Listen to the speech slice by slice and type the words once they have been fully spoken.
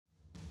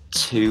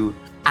To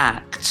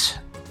act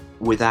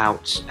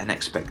without an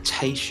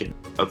expectation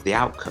of the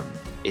outcome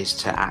is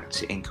to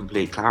act in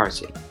complete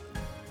clarity.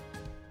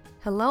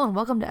 Hello and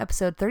welcome to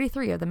episode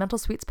 33 of the Mental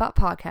Sweet Spot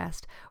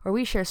podcast, where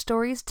we share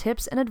stories,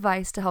 tips, and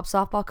advice to help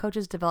softball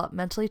coaches develop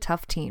mentally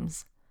tough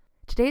teams.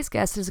 Today's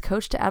guest is a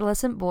coach to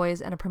adolescent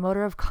boys and a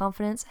promoter of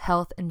confidence,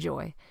 health, and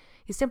joy.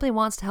 He simply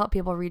wants to help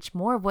people reach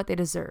more of what they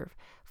deserve: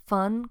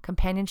 fun,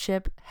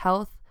 companionship,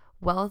 health,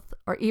 wealth,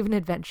 or even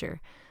adventure,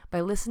 by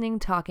listening,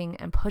 talking,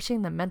 and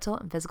pushing the mental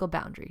and physical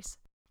boundaries.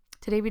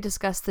 Today we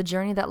discuss the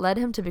journey that led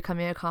him to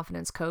becoming a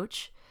confidence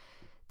coach,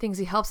 things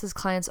he helps his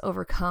clients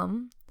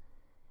overcome,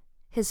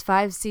 his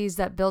 5 C's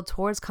that build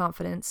towards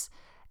confidence,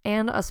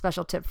 and a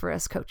special tip for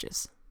us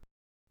coaches.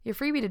 Your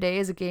freebie today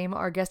is a game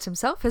our guest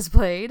himself has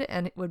played,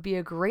 and it would be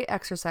a great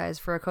exercise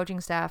for a coaching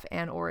staff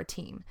and or a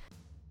team.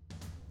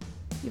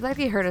 You've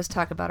likely heard us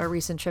talk about our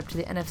recent trip to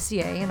the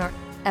NFCA and our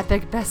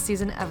epic best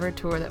season ever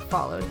tour that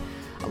followed.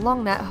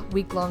 Along that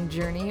week-long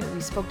journey, we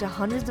spoke to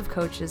hundreds of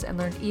coaches and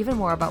learned even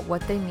more about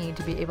what they need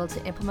to be able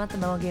to implement the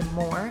mental game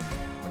more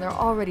when they're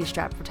already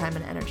strapped for time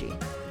and energy.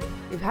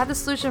 We've had the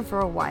solution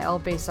for a while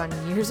based on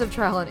years of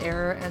trial and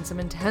error and some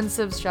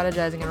intensive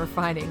strategizing and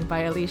refining by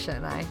Alicia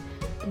and I.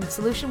 And the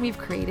solution we've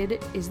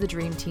created is the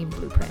Dream Team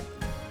Blueprint.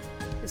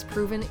 This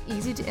proven,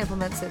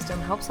 easy-to-implement system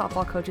helps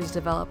softball coaches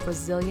develop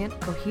resilient,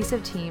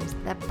 cohesive teams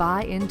that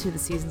buy into the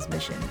season's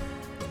mission.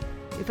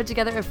 We put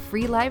together a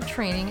free live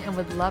training and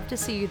would love to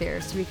see you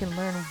there so we can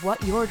learn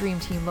what your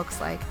dream team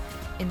looks like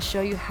and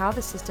show you how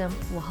the system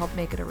will help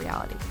make it a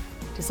reality.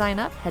 To sign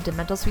up, head to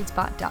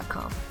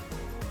mentalsweetspot.com.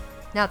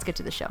 Now let's get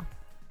to the show.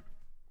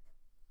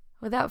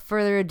 Without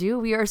further ado,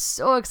 we are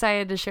so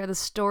excited to share the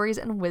stories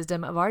and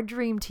wisdom of our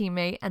dream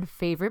teammate and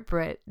favorite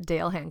Brit,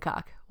 Dale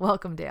Hancock.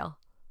 Welcome, Dale.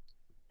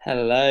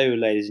 Hello,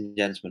 ladies and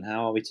gentlemen.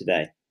 How are we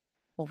today?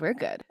 Well, we're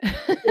good.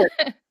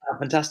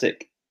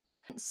 Fantastic.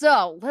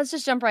 So let's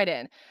just jump right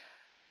in.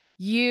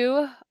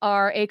 You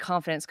are a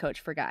confidence coach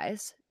for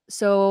guys.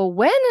 So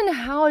when and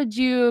how did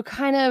you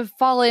kind of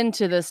fall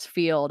into this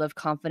field of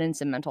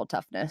confidence and mental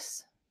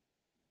toughness?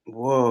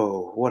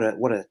 Whoa, what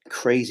a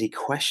crazy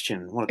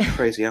question. What a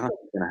crazy answer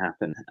is going to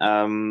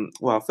happen.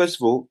 Well, first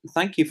of all,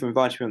 thank you for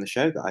inviting me on the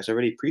show, guys. I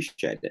really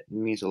appreciate it. It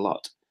means a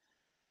lot.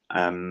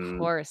 Of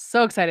course.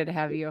 So excited to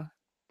have you.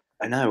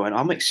 I know, and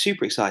I'm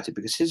super excited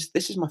because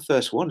this is my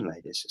first one,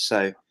 ladies.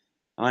 So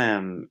I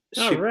am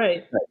super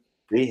excited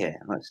to be here.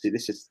 Let's see,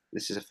 this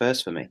is a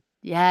first for me.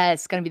 Yeah,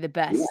 it's going to be the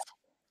best.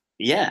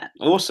 Yeah,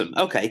 awesome.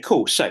 Okay,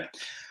 cool. So,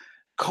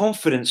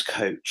 confidence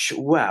coach.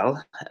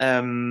 Well,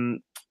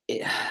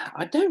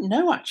 I don't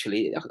know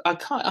actually. I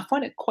can't. I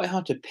find it quite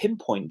hard to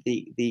pinpoint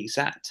the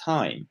exact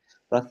time,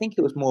 but I think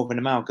it was more of an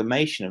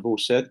amalgamation of all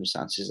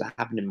circumstances that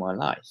happened in my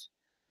life.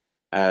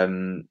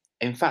 In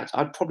fact,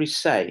 I'd probably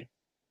say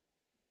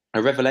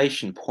a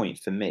revelation point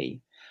for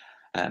me,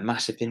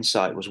 massive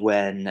insight, was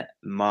when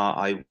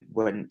I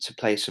went to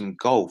play some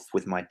golf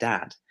with my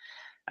dad,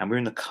 and we're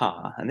in the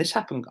car, and this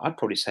happened, I'd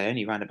probably say,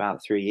 only around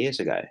about 3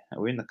 years ago.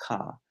 And we're in the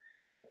car,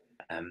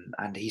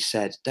 and he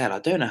said, "Dad, I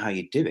don't know how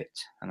you do it."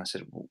 And I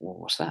said, "Well,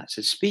 what's that?" He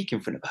said, "Speak in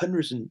front of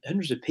hundreds and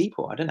hundreds of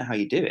people. I don't know how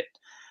you do it."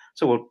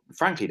 So, well,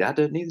 frankly, Dad,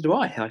 neither do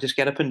I. I just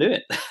get up and do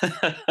it.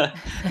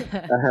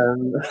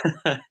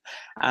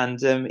 And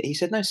he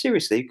said, "No,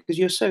 seriously, because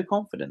you're so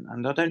confident,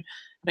 and I don't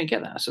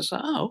get that." So I was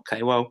like, "Oh,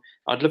 okay. Well,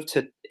 I'd love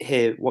to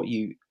hear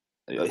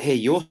hear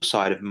your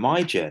side of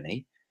my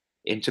journey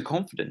into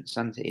confidence."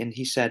 And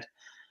he said,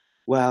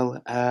 "Well,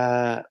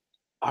 I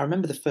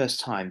remember the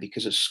first time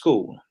because at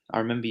school, I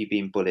remember you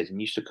being bullied, and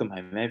you used to come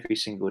home every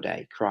single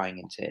day crying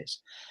in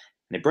tears,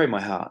 and it broke my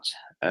heart.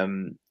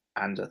 And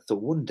I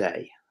thought one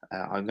day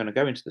I'm going to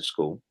go into the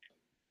school,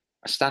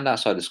 I stand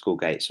outside the school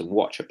gates and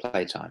watch at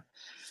playtime."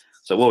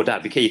 So, "Whoa,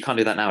 Dad, be careful, you can't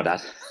do that now,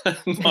 Dad."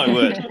 My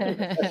word.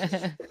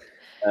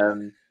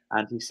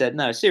 And he said,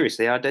 "No,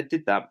 seriously, I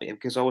did that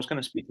because I was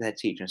going to speak to the head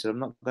teacher and said I'm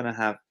not going to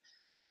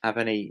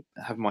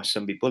have my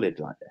son be bullied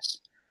like this,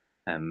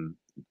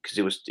 because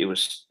it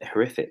was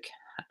horrific."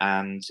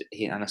 And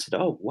I said,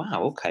 "Oh,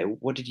 wow, okay.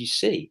 What did you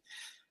see?"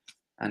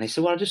 And he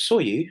said, "Well, I just saw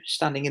you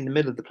standing in the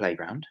middle of the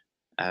playground,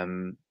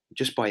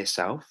 just by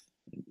yourself,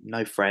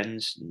 no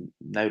friends,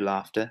 no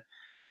laughter,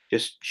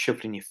 just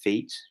shuffling your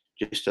feet,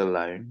 just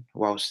alone,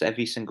 whilst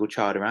every single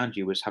child around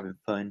you was having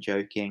fun,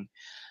 joking,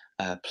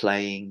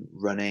 playing,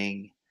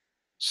 running,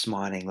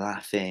 smiling,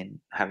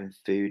 laughing, having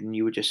food, and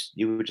you were just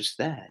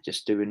there,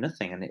 just doing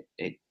nothing." And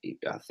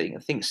I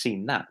think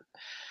seeing that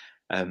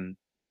um,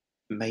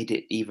 made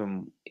it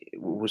even, it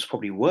was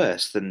probably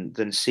worse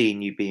than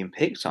seeing you being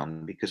picked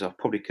on, because I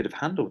probably could have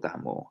handled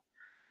that more.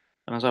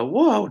 And I was like,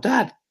 "Whoa,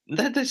 Dad,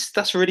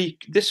 that's really,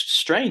 this is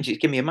strange." It's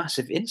given me a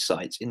massive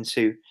insight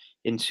into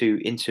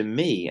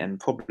me, and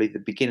probably the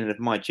beginning of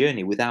my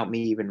journey without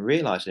me even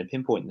realizing and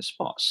pinpointing the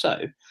spot.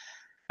 So,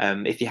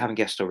 if you haven't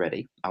guessed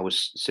already, I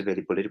was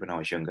severely bullied when I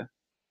was younger,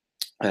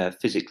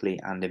 physically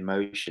and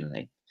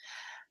emotionally.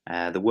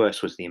 The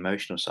worst was the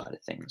emotional side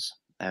of things.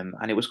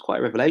 And it was quite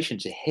a revelation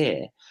to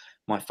hear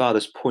my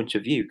father's point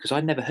of view, because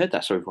I'd never heard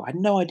that story before. I had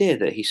no idea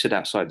that he stood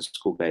outside the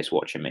school gates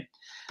watching me,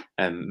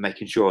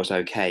 making sure I was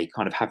okay,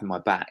 kind of having my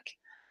back,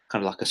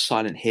 kind of like a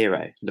silent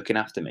hero looking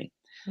after me.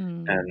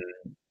 Mm.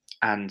 Um,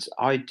 and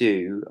I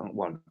do,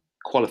 well,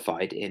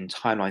 qualified in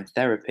timeline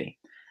therapy.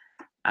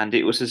 And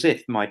it was as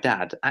if my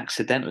dad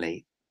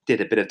accidentally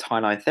did a bit of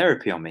timeline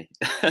therapy on me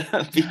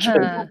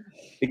because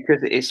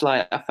because it's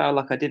like I felt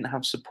like I didn't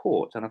have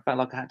support, and I felt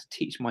like I had to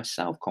teach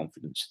myself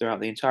confidence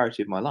throughout the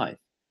entirety of my life.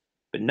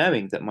 But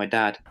knowing that my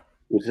dad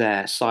was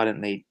there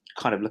silently,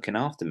 kind of looking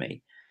after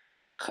me,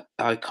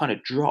 I kind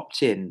of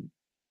dropped in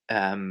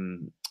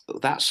um,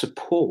 that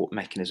support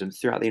mechanism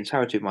throughout the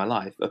entirety of my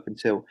life up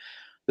until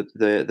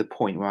the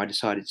point where I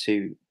decided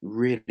to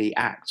really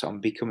act on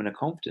becoming a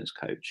confidence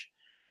coach.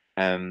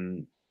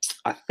 Um,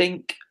 I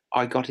think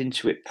I got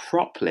into it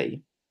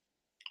properly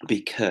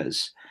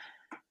because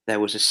there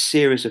was a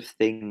series of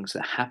things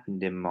that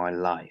happened in my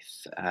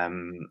life,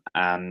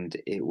 and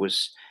it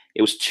was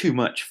too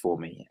much for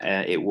me.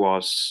 It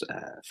was,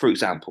 for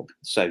example,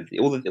 so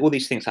all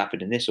these things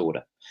happened in this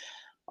order.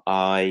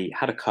 I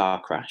had a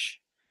car crash.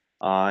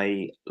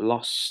 I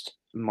lost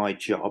my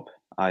job.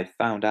 I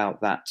found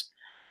out that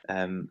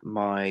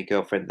my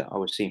girlfriend that I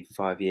was seeing for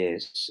 5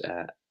 years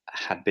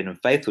had been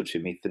unfaithful to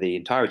me for the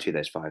entirety of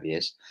those 5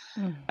 years.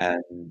 Mm.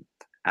 Um,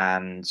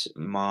 and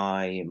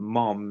my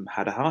mom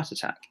had a heart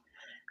attack.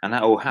 And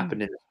that all Mm.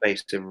 happened in the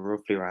space of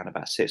roughly around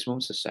about 6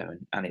 months or so.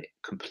 And it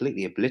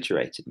completely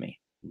obliterated me,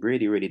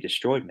 really, really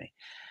destroyed me.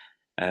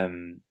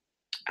 Um,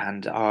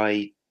 and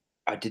I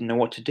didn't know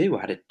what to do.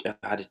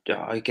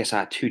 I guess I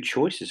had two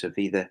choices of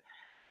either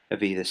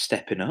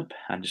stepping up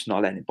and just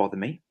not letting it bother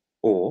me,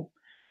 or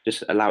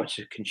just allow it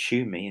to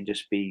consume me and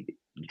just be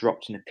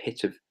dropped in a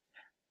pit of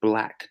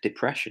black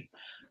depression.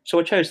 So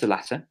I chose the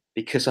latter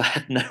because I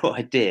had no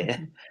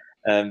idea,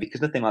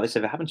 because nothing like this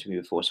ever happened to me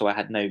before. So I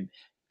had no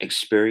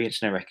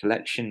experience, no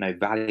recollection, no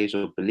values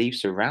or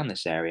beliefs around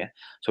this area.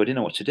 So I didn't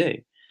know what to do.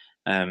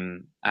 So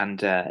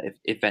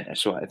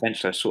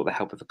eventually I sought the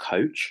help of a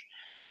coach.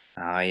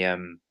 I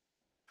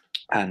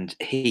And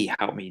he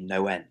helped me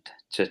no end.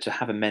 To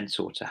have a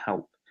mentor to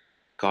help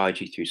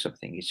guide you through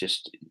something is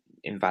just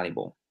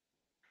invaluable.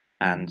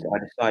 And I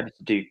Mm. decided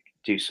to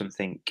do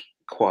something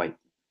quite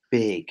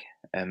big,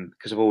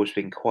 because I've always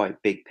been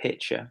quite big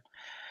picture.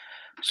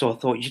 So I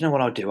thought, you know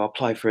what I'll do? I'll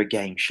apply for a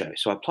game show.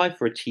 So I applied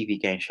for a TV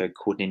game show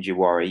called Ninja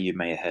Warrior. You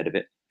may have heard of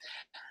it.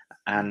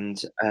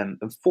 And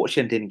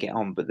unfortunately, I didn't get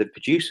on. But the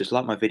producers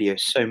liked my video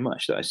so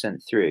much that I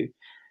sent through.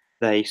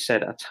 They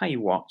said, "I'll tell you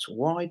what.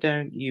 Why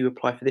don't you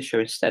apply for this show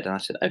instead?" And I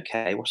said,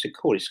 "Okay. What's it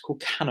called?" It's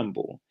called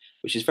Cannonball,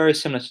 which is very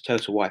similar to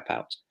Total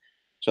Wipeout.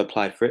 So I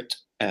applied for it,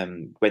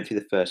 went through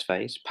the first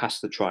phase,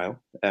 passed the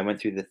trial, went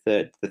through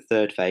the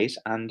third phase,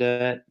 and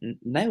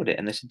nailed it.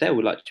 And they said they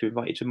would like to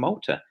invite you to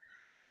Malta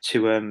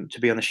to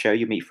be on the show.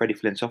 You meet Freddie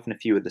Flintoff and a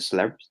few of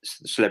the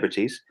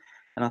celebrities.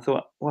 And I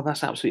thought, well,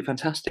 that's absolutely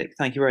fantastic.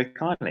 Thank you very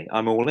kindly.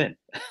 I'm all in.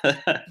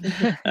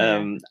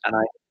 Yeah.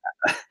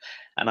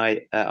 And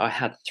I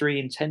had three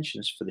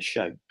intentions for the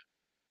show: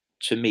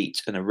 to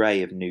meet an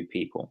array of new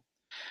people,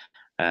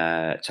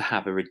 to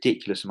have a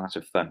ridiculous amount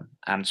of fun,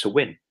 and to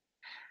win.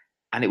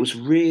 And it was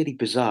really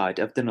bizarre.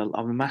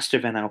 I'm a master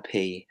of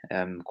NLP,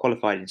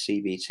 qualified in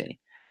CBT,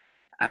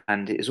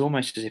 and it was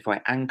almost as if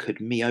I anchored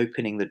me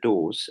opening the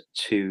doors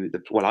to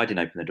the. Well, I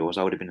didn't open the doors.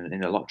 I would have been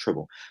in a lot of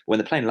trouble. When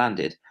the plane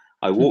landed,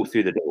 I walked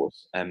through the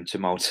doors to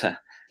Malta,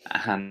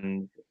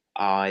 and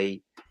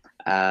I.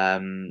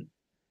 Um,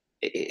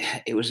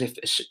 it was if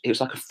it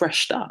was like a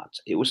fresh start.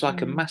 It was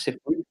like a Mm. massive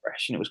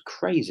refresh, and it was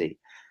crazy.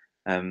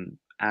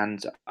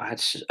 And I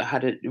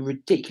had a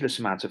ridiculous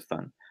amount of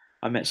fun.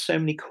 I met so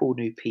many cool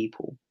new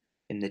people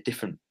in the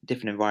different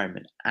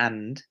environment,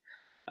 and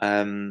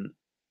um,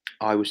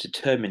 I was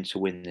determined to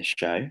win this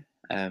show.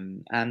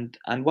 And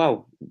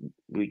well,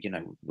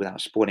 without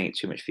spoiling it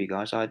too much for you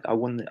guys, I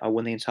won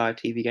the entire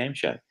TV game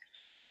show,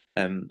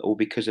 all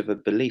because of a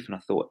belief. And I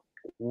thought,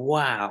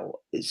 wow,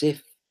 as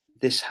if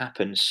this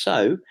happened.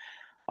 So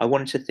I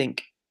wanted to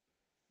think,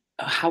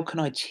 how can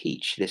I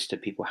teach this to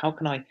people? How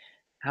can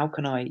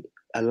I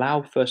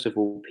allow, first of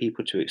all,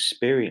 people to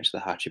experience the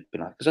hardship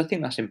in life? Because I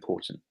think that's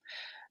important.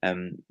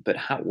 But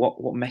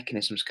what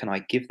mechanisms can I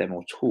give them,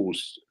 or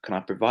tools can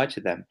I provide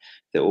to them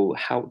that will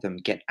help them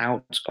get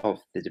out of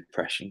the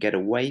depression, get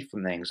away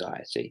from the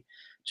anxiety,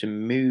 to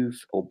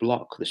move or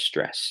block the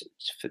stress,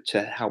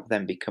 to help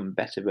them become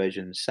better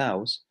versions of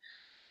themselves,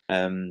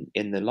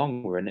 in the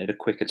long run at a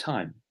quicker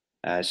time.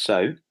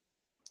 So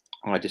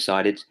I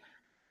decided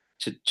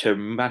to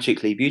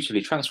magically,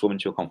 beautifully transform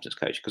into a confidence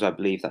coach, because I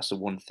believe that's the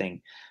one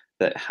thing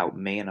that helped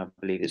me, and I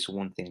believe it's the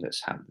one thing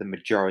that's helped the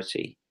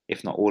majority,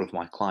 if not all, of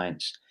my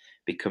clients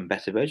become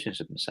better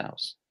versions of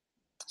themselves.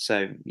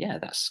 So yeah,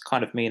 that's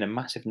kind of me in a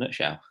massive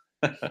nutshell.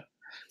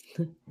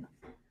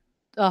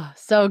 Oh,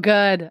 so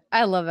good.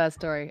 I love that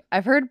story.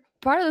 I've heard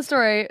part of the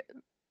story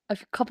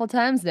couple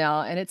times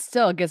now, and it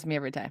still gets me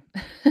every time.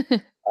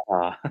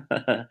 Ah,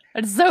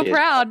 I'm so cheers.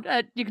 proud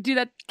that you could do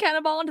that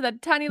cannonball into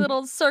that tiny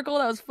little circle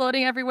that was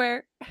floating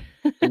everywhere.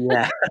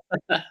 Yeah.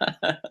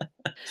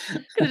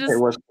 Because It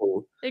was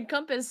cool. it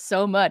encompassed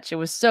so much. It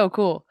was so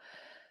cool.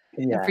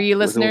 And for Yeah, you it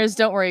was all listeners,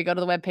 don't worry, go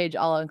to the webpage.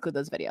 I'll include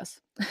those videos.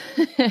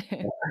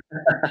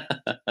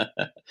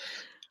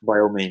 by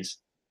all means.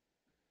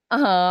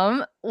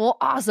 Well,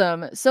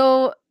 awesome.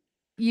 So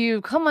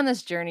you come on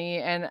this journey,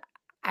 and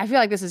I feel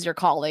like this is your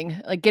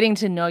calling, like getting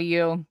to know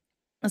you,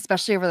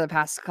 especially over the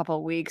past couple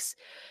of weeks.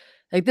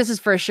 Like, this is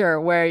for sure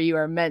where you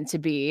are meant to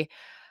be.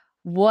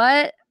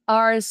 What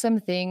are some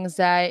things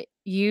that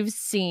you've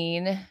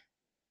seen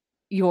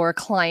your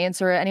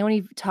clients or anyone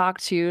you've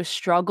talked to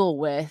struggle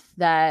with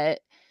that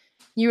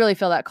you really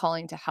feel that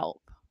calling to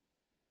help?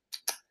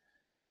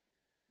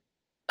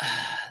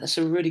 That's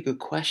a really good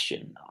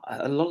question.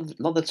 A lot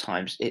of the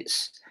times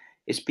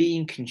it's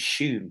being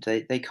consumed.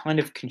 They kind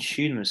of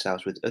consume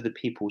themselves with other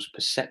people's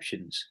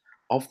perceptions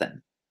of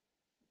them,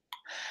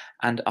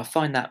 and I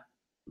find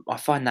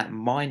that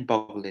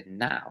mind-boggling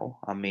now.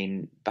 I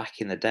mean, back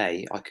in the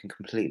day, I can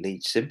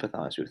completely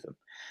sympathise with them,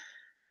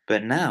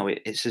 but now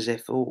it's as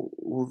if, oh,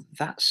 well,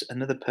 that's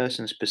another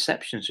person's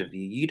perceptions of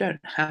you. You don't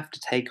have to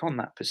take on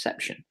that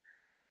perception.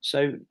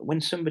 So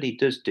when somebody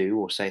does do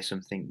or say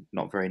something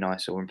not very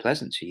nice or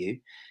unpleasant to you,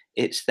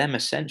 it's them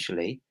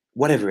essentially,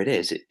 whatever it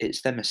is,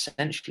 it's them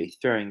essentially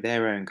throwing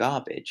their own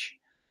garbage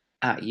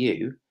at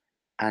you,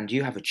 and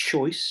you have a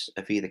choice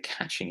of either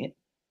catching it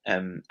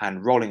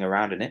and rolling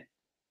around in it,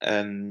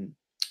 um,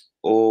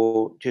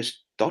 or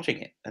just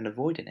dodging it and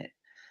avoiding it,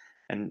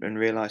 and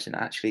realizing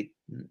actually,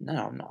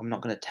 no, I'm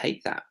not going to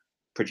take that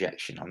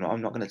projection. I'm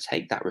not going to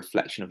take that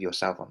reflection of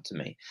yourself onto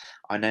me.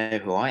 I know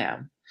who I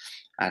am,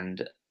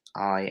 and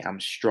I am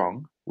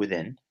strong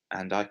within,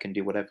 and I can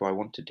do whatever I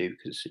want to do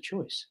because it's a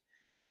choice.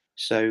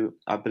 So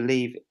I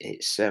believe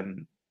it's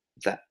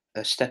that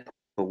a step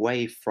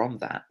away from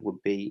that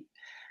would be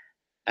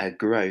a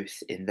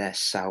growth in their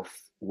self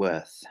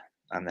worth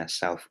and their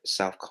self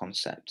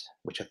concept,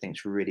 which I think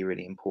is really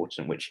really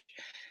important. Which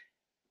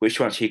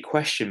to answer your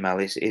question, Mel,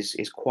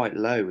 is quite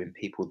low in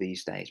people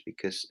these days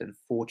because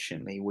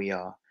unfortunately we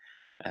are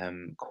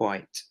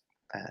quite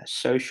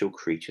social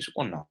creatures.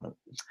 Well, not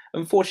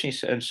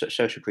unfortunately,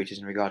 social creatures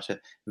in regard to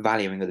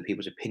valuing other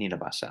people's opinion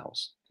of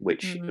ourselves,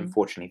 which Mhm.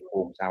 unfortunately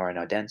forms our own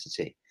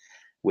identity.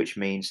 Which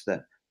means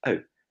that,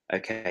 oh,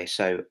 okay,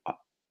 so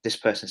this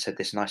person said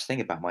this nice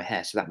thing about my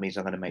hair, so that means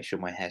I'm going to make sure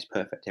my hair's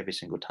perfect every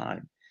single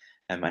time.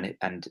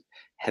 And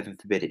heaven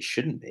forbid it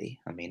shouldn't be.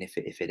 I mean, if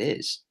it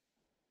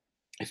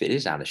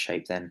is out of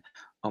shape, then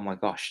oh my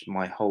gosh,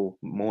 my whole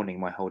morning,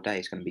 my whole day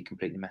is going to be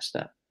completely messed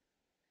up.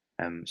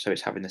 So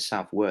it's having the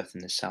self worth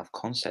and the self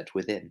concept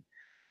within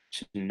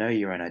to know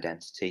your own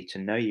identity, to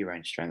know your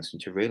own strengths,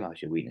 and to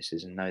realize your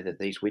weaknesses, and know that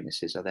these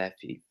weaknesses are there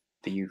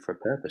for you for a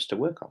purpose to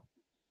work on.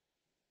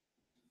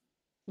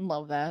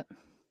 Love that.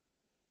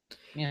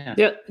 Yeah,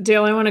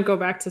 Dale, I want to go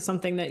back to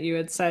something that you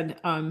had said.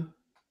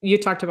 You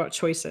talked about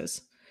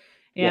choices.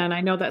 yeah, And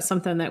I know that's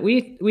something that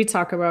we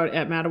talk about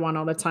at Madawan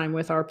all the time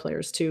with our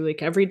players too.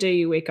 Like every day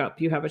you wake up,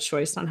 you have a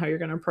choice on how you're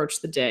going to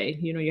approach the day.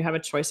 You know, you have a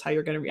choice how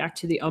you're going to react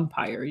to the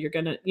umpire. You're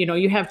going to,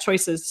 you have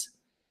choices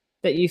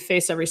that you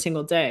face every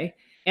single day.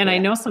 And I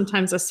yeah. know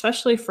sometimes,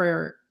 especially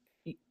for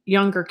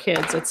younger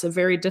kids, it's a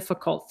very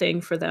difficult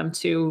thing for them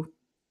to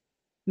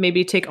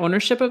maybe take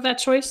ownership of that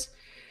choice.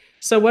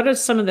 So, what are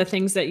some of the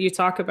things that you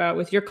talk about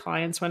with your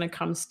clients when it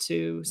comes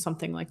to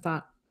something like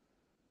that?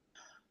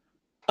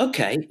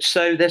 Okay,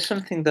 so there's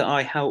something that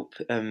I help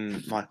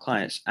my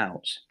clients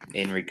out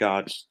in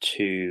regards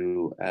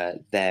to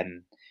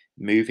them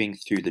moving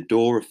through the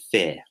door of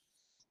fear.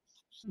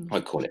 Mm. I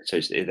call it. So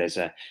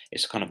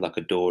it's kind of like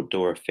a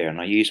door of fear,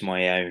 and I use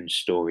my own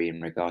story in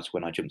regards to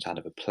when I jumped out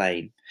of a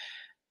plane,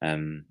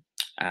 um,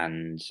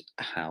 and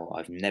how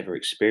I've never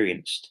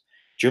experienced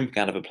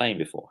jumping out of a plane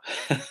before.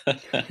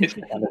 It's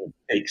kind of a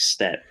big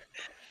step.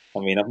 I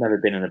mean, I've never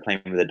been in a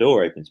plane with a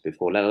door opens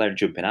before, let alone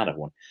jumping out of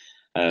one.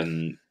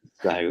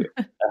 So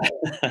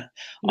I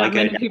Not go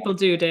many down. people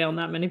do, Dale.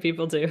 Not many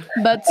people do.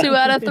 But 2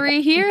 out of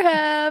 3 here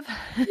have.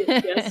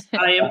 Yes,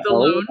 I am the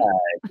Oh,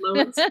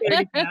 lone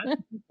scaredy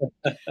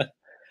cat.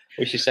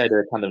 we should say do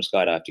a tandem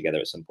skydive together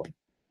at some point.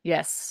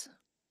 Yes.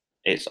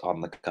 It's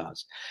on the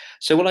cards.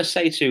 So what I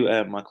say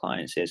to my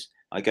clients is,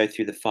 I go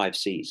through the 5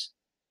 C's.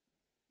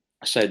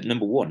 So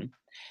number one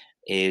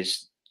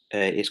is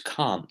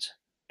can't.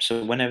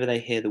 So whenever they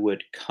hear the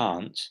word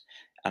can't,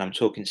 and I'm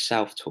talking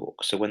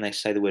self-talk, so when they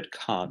say the word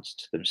can't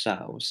to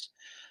themselves,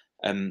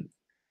 um,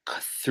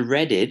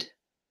 threaded,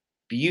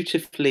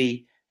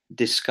 beautifully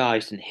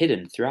disguised and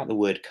hidden throughout the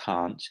word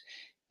can't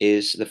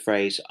is the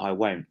phrase "I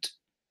won't."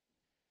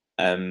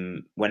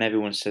 When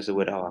everyone says the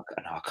word "Oh,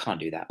 no, I can't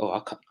do that,"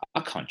 "Oh,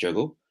 I can't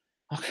juggle,"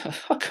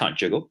 I can't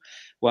juggle.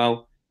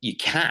 Well, you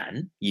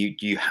can.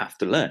 You have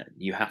to learn.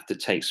 You have to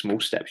take small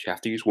steps. You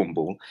have to use one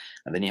ball,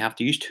 and then you have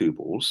to use two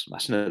balls.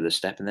 That's another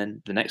step, and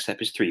then the next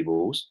step is three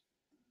balls,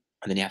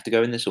 and then you have to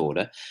go in this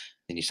order.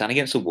 Then you stand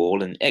against a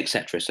wall, and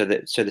etc. So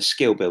the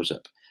skill builds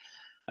up.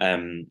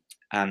 Um,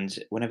 and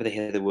whenever they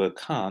hear the word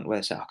can't, well,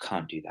 they say, I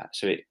can't do that.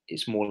 So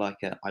it's more like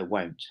I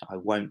won't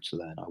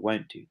learn. I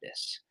won't do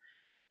this.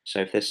 So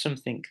if there's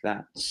something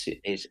that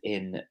is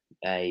in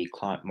my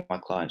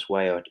client's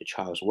way or a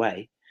child's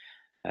way,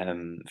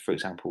 for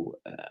example,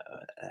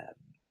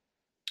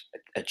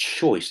 a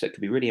choice that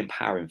could be really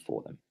empowering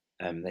for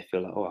them, they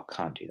feel like, oh, I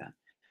can't do that.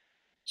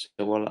 So,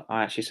 well,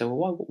 I actually say,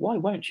 well, why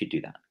won't you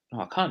do that? Oh,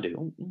 I can't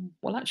do it.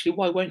 Well, actually,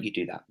 why won't you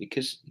do that?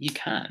 Because you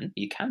can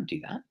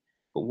do that,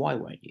 but why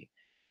won't you?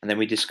 And then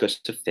we discuss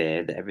the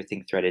fear, that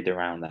everything threaded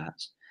around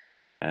that.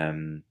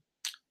 Um,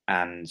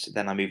 and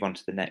then I move on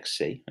to the next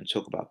C and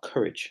talk about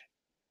courage.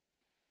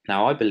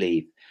 Now, I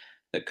believe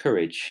that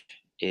courage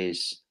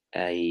is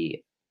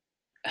an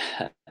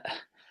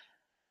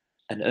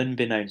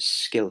unbeknownst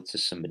skill to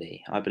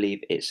somebody. I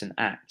believe it's an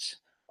act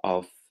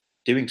of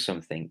doing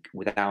something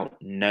without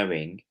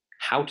knowing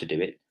how to do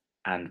it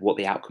and what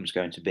the outcome's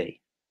going to be.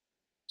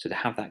 So to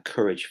have that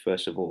courage,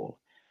 first of all,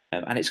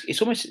 and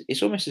it's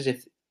almost as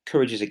if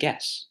courage is a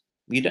guess.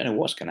 You don't know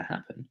what's going to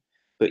happen,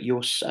 but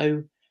you're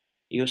so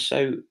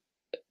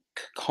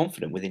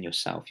confident within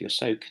yourself. You're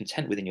so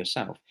content within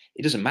yourself.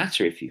 It doesn't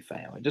matter if you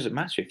fail. It doesn't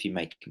matter if you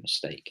make a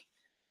mistake.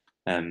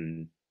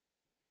 Um,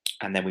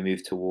 and then we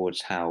move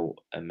towards how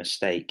a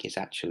mistake is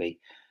actually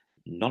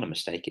not a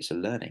mistake; it's a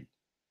learning.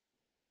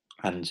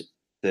 And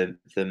the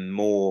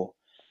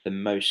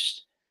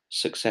most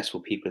successful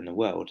people in the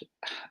world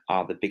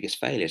are the biggest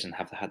failures and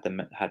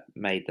had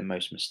made the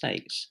most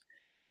mistakes.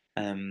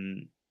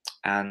 Um,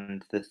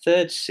 and the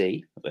third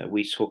C,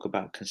 we talk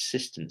about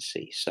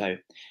consistency. So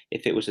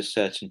if it was a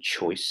certain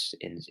choice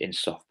in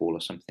softball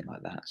or something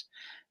like that,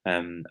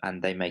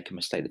 and they make a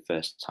mistake the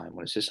first time,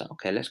 well, it's just like,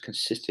 okay, let's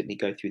consistently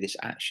go through this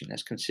action.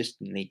 Let's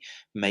consistently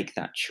make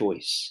that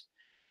choice.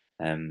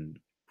 Um,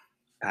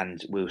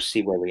 and we'll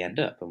see where we end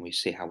up, and we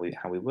see how we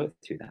work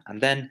through that, and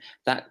then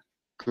that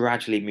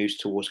gradually moves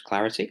towards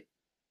clarity.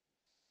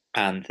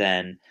 And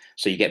then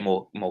so you get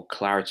more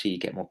clarity, you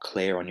get more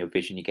clear on your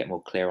vision, you get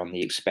more clear on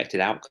the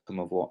expected outcome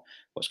of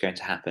what's going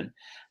to happen.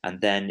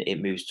 And then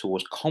it moves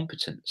towards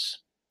competence.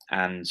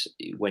 And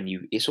when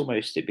you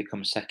it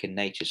becomes second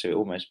nature, so it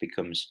almost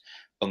becomes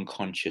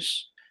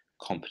unconscious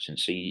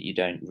competence. So you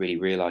don't really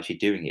realize you're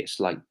doing it. It's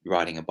like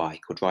riding a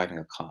bike or driving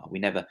a car. We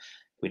never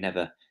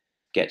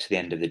get to the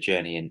end of the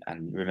journey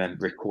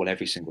and recall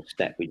every single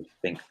step. We just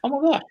think, oh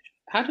my gosh,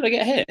 how did I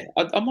get here?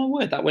 Oh my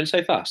word, that went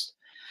so fast.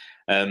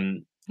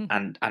 Um,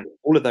 and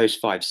all of those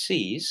five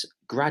C's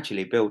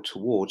gradually build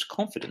towards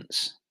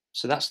confidence.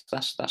 So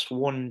that's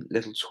one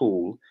little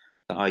tool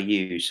that I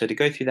use. So to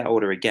go through that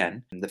order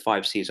again, the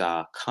five C's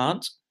are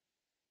can't,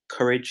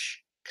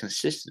 courage,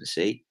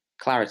 consistency,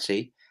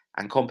 clarity,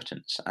 and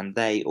competence, and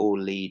they all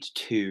lead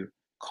to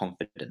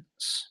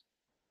confidence.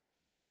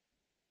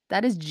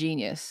 That is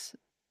genius.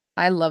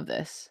 I love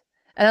this.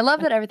 And I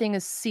love that everything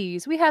is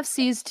C's. We have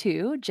C's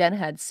too. Jen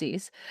had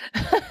C's.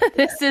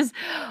 This is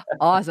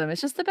awesome.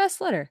 It's just the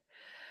best letter.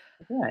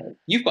 Yeah,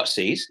 you've got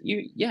C's.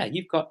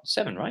 You've got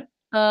seven, right?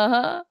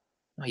 Uh-huh.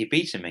 Oh, you're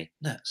beating me.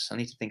 Nuts. I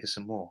need to think of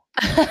some more.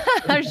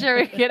 I'm sure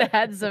we could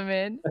add some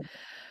in.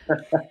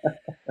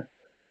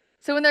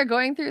 So when they're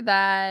going through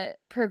that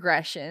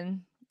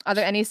progression, are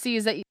there any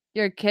C's that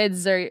your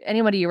kids or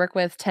anybody you work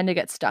with tend to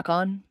get stuck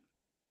on?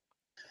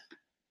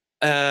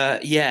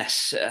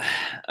 Yes.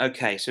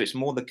 Okay, so it's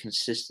more the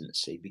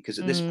consistency because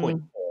at this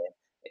point,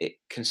 Mm,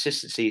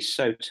 consistency is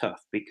so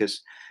tough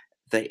because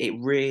it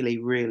really,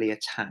 really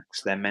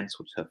attacks their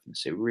mental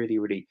toughness. It really,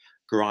 really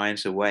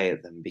grinds away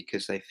at them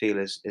because they feel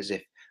as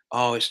if,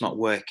 oh, it's not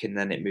working,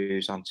 then it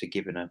moves on to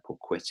giving up or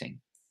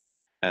quitting.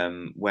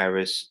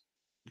 Whereas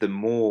the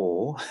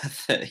more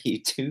that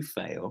you do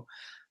fail,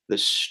 the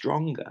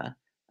stronger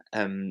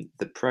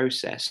the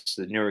process,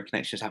 the neural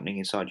connections happening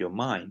inside your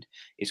mind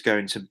is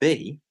going to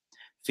be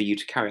for you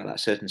to carry out that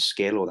certain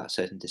skill or that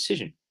certain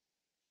decision.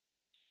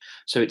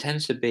 So it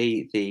tends to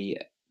be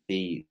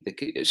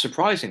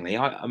surprisingly,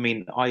 I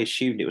mean, I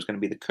assumed it was going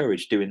to be the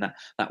courage doing that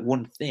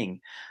one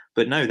thing,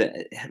 but no,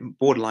 that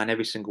borderline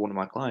every single one of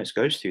my clients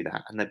goes through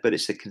that, but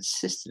it's the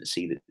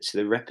consistency, it's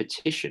the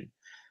repetition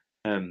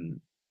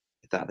um,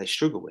 that they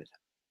struggle with.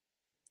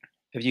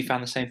 Have you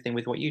found the same thing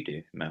with what you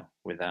do, Mel,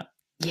 with that?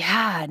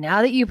 yeah,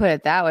 now that you put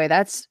it that way,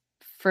 that's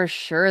for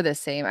sure the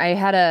same. I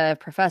had a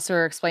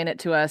professor explain it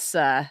to us,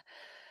 how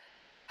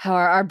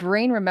our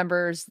brain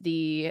remembers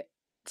the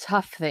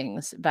tough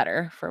things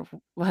better for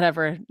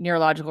whatever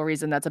neurological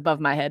reason that's above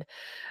my head.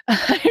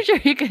 I'm sure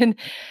you can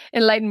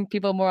enlighten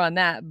people more on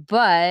that.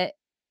 But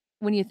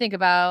when you think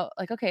about,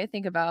 like, okay,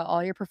 think about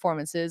all your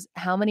performances,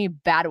 how many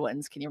bad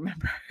ones can you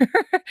remember?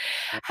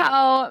 Okay.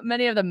 How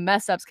many of the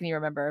mess ups can you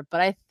remember?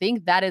 But I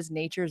think that is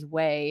nature's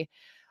way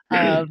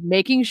of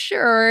making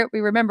sure we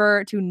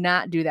remember to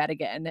not do that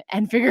again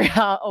and figure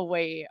out a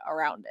way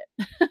around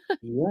it.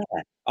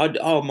 Yeah.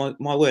 Oh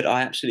my word!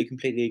 I absolutely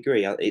completely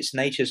agree.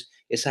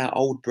 It's our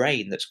old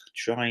brain that's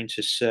trying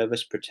to serve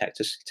us,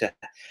 protect us, to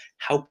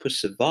help us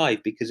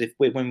survive. Because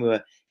when we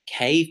were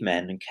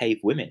cavemen and cave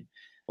women,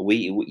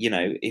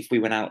 if we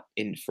went out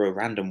in for a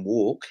random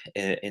walk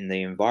in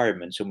the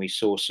environment and we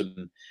saw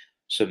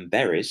some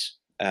berries,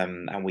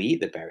 and we eat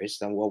the berries,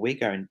 then well, we're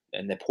going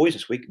and they're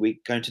poisonous. We're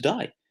going to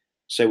die.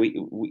 So we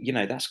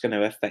that's going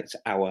to affect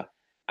our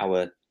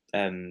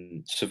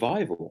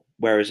survival.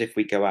 Whereas if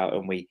we go out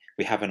and we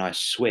have a nice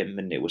swim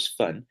and it was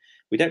fun,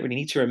 we don't really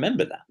need to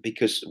remember that,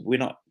 because we're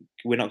not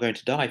going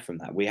to die from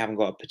that. We haven't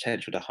got a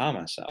potential to harm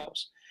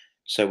ourselves.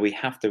 So we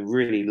have to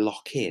really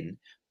lock in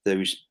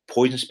those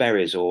poisonous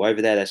berries, or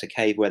over there's a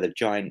cave where the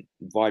giant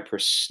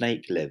viperous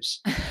snake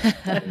lives.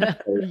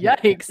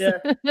 Yikes.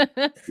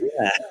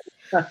 Yeah.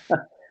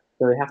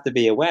 So we have to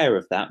be aware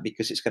of that,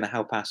 because it's going to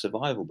help our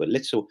survival. But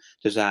little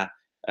does our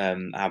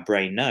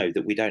brain know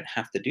that we don't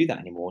have to do that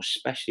anymore,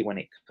 especially when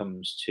it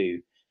comes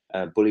to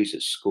bullies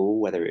at school,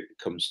 whether it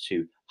comes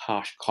to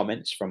harsh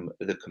comments from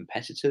the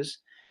competitors,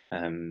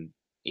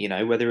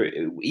 whether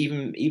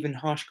even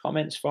harsh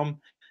comments from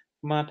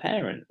our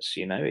parents.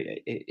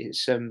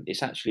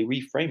 It's actually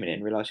reframing it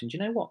and realizing, do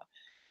you know what?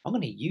 I'm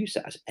going to use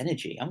that as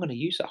energy. I'm going to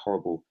use that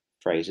horrible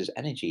phrase as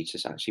energy to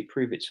actually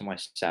prove it to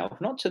myself,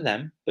 not to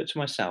them, but to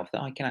myself,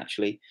 that I can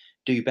actually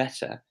do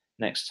better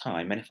next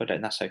time. And if I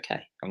don't, that's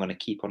okay. I'm going to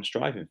keep on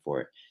striving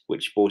for it,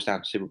 which boils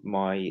down to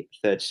my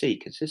third C,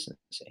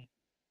 consistency.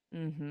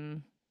 Mm-hmm.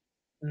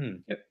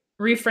 Mm.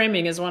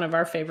 Reframing is one of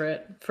our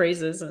favorite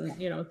phrases,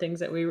 and things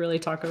that we really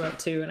talk about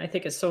too. And I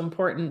think it's so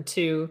important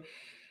to,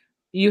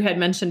 you had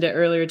mentioned it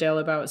earlier, Dale,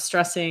 about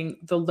stressing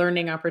the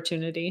learning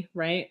opportunity,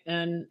 right?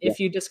 And Yeah. if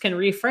you just can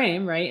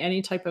reframe, right,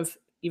 any type of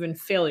even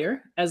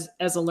failure as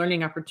a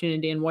learning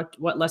opportunity, and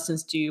what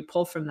lessons do you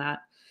pull from that?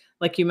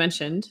 Like you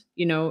mentioned,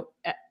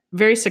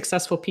 very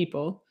successful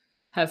people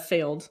have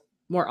failed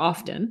more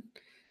often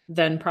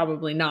than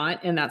probably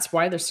not, and that's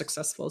why they're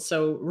successful.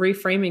 So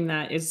reframing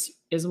that is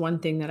one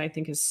thing that I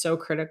think is so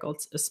critical,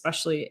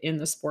 especially in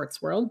the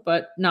sports world,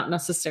 but not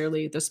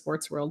necessarily the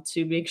sports world,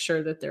 to make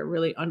sure that they're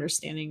really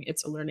understanding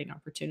it's a learning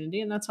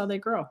opportunity, and that's how they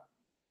grow.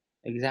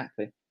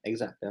 Exactly. I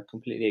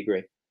completely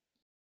agree.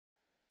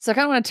 So I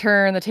kind of want to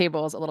turn the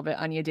tables a little bit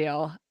on you,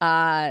 Dale.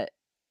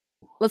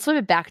 Let's flip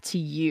it back to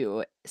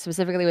you,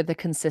 specifically with the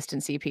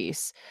consistency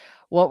piece.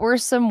 What were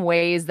some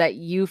ways that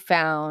you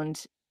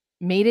found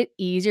made it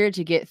easier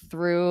to get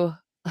through?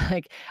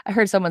 Like, I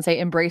heard someone say,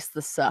 embrace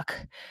the suck.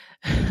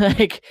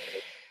 like,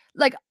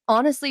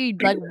 honestly,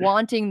 like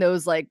wanting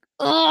those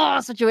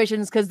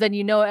situations, because then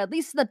at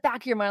least in the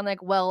back of your mind,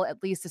 like, well,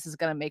 at least this is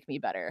gonna make me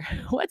better.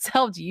 What's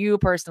helped you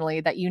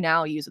personally that you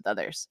now use with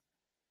others?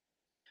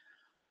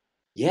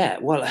 Yeah,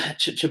 well,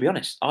 to be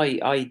honest,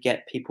 I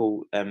get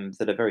people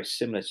that are very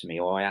similar to me,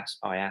 or I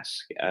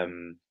ask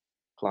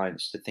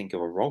clients to think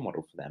of a role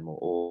model for them,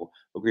 or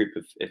a group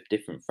of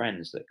different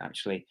friends that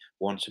actually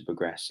want to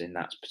progress in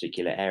that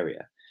particular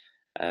area,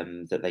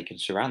 that they can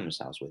surround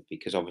themselves with.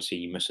 Because obviously,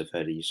 you must have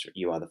heard of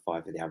you are the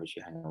five of the average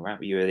you hang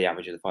around. You are the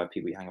average of the five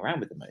people you hang around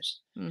with the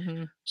most.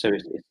 Mm-hmm. So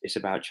it's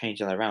about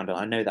changing that around. And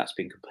I know that's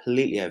been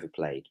completely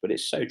overplayed, but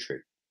it's so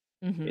true.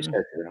 It's Mm-hmm. so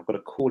true. And I've got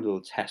a cool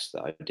little test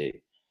that I do,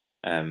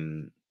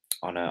 um,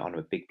 on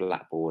a big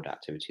blackboard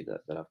activity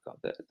that I've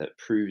got, that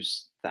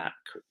proves that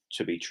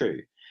to be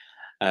true.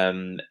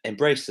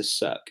 Embrace the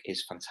suck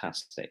is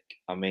fantastic.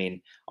 I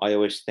mean, I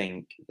always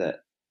think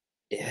that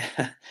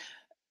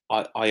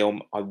I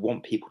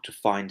want people to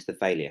find the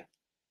failure.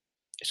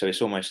 So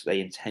it's almost they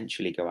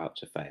intentionally go out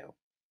to fail,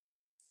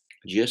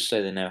 just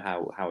so they know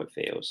how it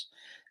feels,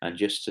 and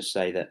just to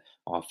say that,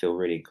 "Oh, I feel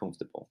really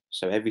uncomfortable."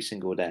 So every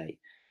single day,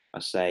 I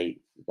say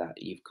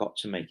that you've got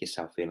to make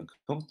yourself feel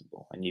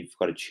uncomfortable, and you've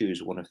got to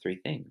choose one of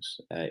three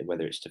things: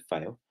 whether it's to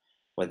fail,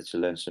 whether to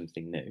learn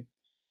something new,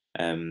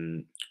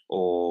 um,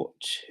 or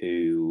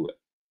to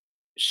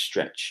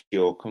stretch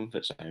your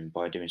comfort zone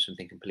by doing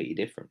something completely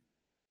different.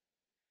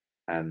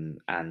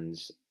 And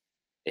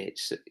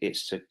it's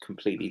to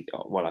completely,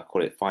 well, I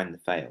call it find the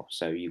fail.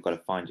 So you've got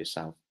to find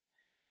yourself.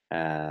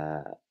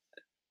 Uh,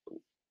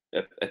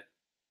 a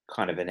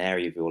kind of an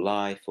area of your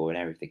life, or an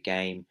area of the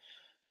game,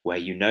 where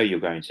you know you're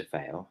going to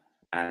fail,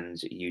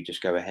 and you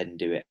just go ahead and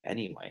do it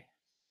anyway.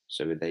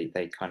 So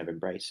they kind of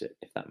embrace it,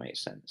 if that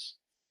makes sense.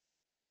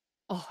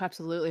 Oh,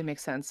 absolutely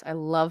makes sense. I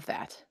love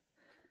that.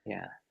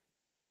 Yeah.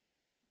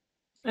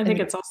 I And think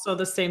it's also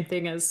the same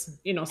thing as,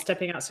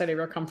 stepping outside of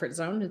your comfort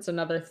zone. It's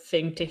another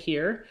thing to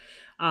hear.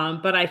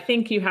 But I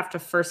think you have to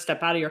first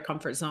step out of your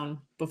comfort zone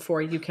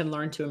before you can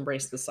learn to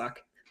embrace the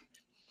suck.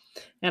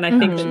 And I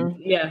think that,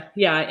 Mhm.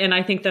 yeah. And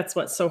I think that's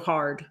what's so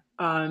hard,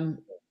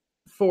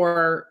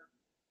 for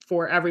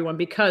everyone,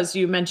 because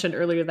you mentioned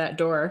earlier that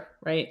door,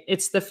 right?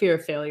 It's the fear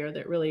of failure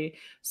that really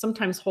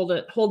sometimes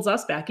holds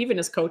us back, even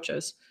as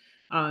coaches.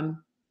 And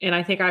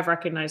I think I've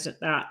recognized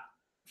that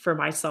for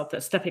myself,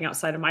 that stepping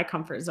outside of my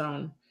comfort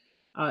zone,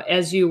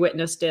 as you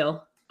witnessed,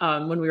 Dale,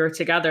 when we were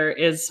together,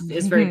 is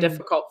very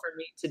difficult for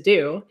me to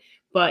do.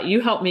 But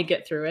you helped me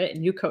get through it,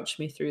 and you coached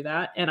me through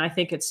that. And I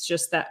think it's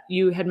just that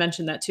you had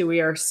mentioned that too. We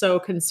are so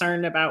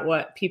concerned about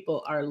what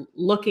people are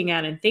looking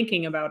at and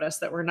thinking about us,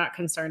 that we're not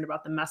concerned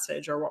about the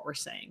message or what we're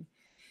saying.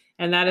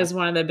 And that is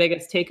one of the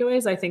biggest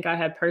takeaways I think I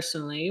had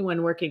personally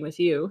when working with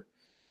you,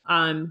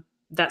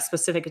 that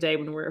specific day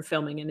when we were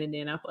filming in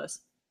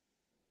Indianapolis.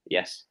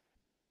 Yes.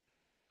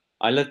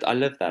 I loved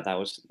that. That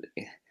was,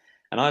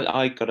 and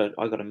I got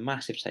a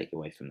massive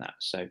takeaway from that.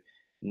 So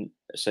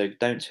So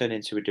don't turn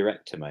into a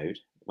director mode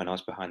when I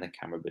was behind the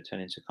camera, but turn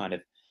into kind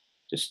of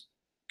just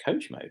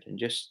coach mode and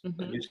Mhm. just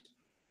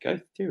go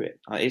through it.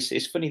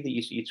 It's funny that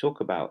you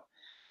talk about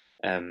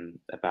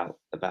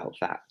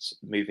that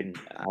moving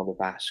out of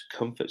our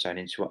comfort zone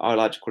into what I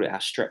like to call it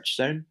our stretch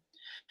zone.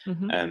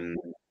 Mhm. Um,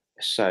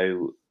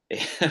 so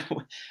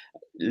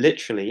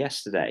literally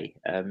yesterday,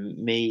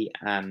 me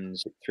and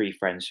three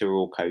friends who are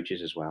all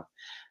coaches as well,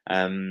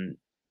 um,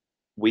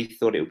 we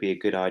thought it would be a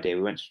good idea.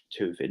 We went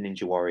to a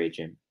Ninja Warrior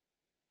gym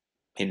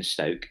in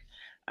Stoke,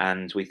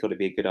 and we thought it'd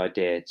be a good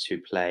idea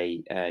to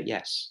play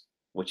Yes,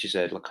 which is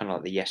kind of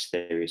like the Yes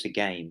theory. It's a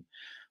game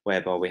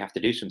whereby we have to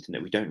do something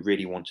that we don't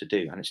really want to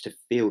do, and it's to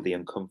feel the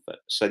uncomfort.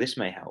 So this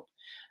may help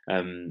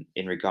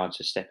in regards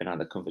to stepping out of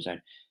the comfort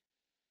zone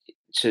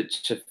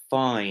to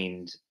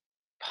find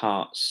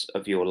parts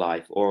of your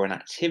life or an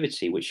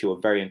activity which you're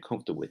very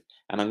uncomfortable with.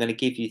 And I'm going to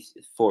give you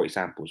four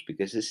examples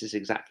because this is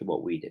exactly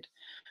what we did.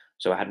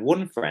 So I had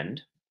one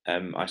friend.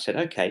 I said,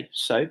 "Okay,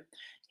 so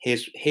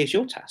here's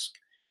your task.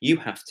 You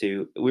have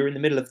to." We're in the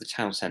middle of the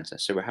town centre,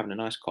 so we're having a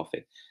nice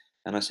coffee,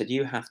 and I said,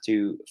 "You have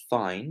to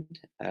find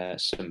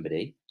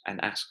somebody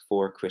and ask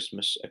for a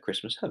Christmas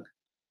hug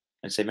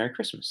and say Merry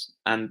Christmas."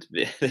 And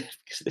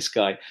because this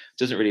guy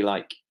doesn't really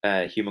like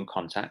human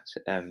contact,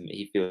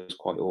 he feels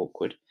quite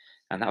awkward,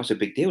 and that was a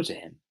big deal to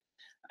him.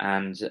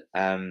 And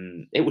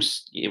it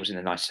was in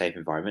a nice, safe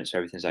environment, so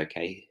everything's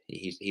okay.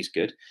 He's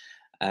good.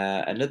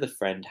 Another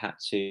friend had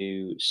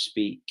to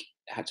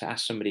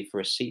ask somebody for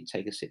a seat,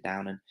 take a sit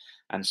down,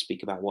 and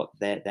speak about what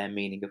their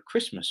meaning of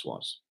Christmas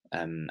was.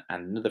 And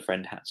another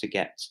friend had to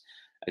get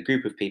a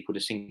group of people to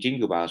sing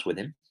Jingle Bells with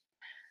him.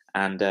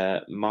 And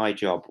my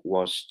job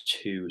was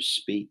to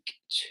speak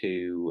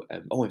to.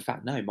 Oh, in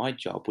fact, no, my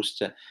job was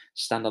to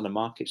stand on a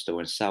market stall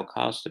and sell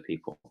cars to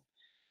people.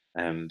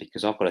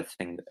 Because I've got a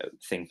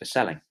thing for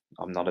selling.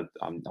 I'm not a.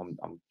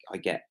 I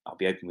get. I'll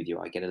be open with you.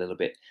 I get a little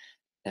bit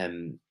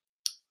um,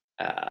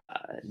 uh,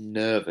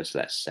 nervous,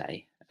 let's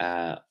say,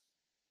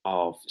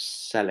 of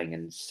selling,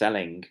 and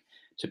selling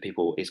to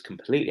people is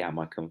completely out of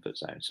my comfort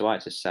zone. So I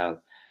had to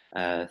sell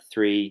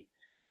three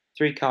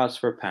cards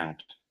for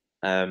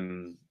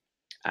 £1,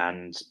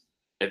 and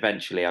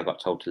eventually I got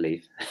told to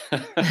leave.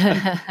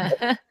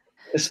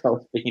 As I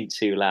was being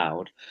too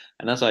loud,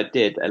 and as I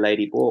did, a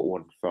lady bought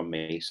one from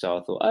me. So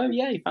I thought, oh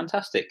yay,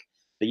 fantastic!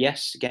 The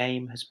yes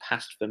game has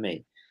passed for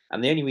me.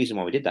 And the only reason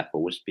why we did that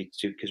for was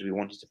because we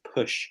wanted to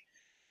push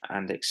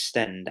and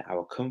extend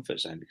our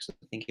comfort zone. Because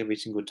I think every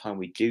single time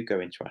we do go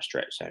into our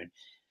stretch zone,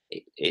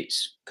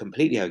 it's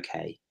completely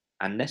okay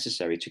and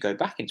necessary to go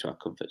back into our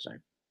comfort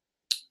zone.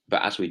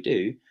 But as we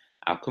do,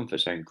 our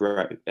comfort zone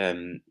grows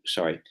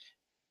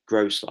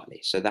slightly.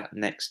 So that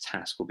next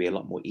task will be a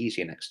lot more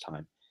easier next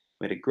time.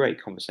 We had a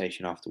great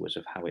conversation afterwards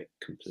of how it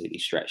completely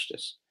stretched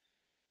us.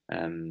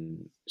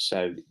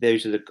 So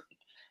those are the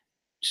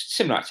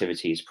similar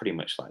activities, pretty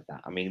much like that.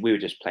 I mean, we were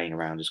just playing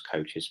around as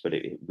coaches, but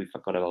we've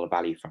got a lot of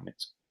value from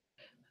it.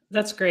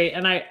 That's great.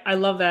 And I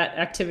love that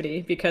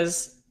activity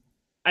because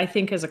I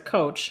think as a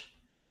coach,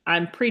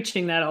 I'm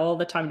preaching that all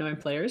the time to my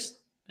players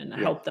and Yeah,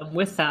 help them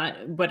with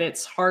that. But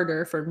it's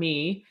harder for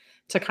me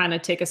to kind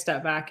of take a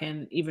step back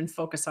and even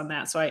focus on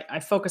that. So I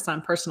focus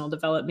on personal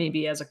development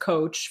maybe as a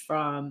coach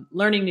from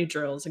learning new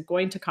drills and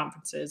going to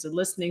conferences and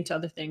listening to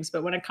other things.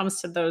 But when it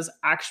comes to those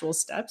actual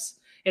steps,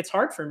 it's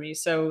hard for me.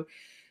 So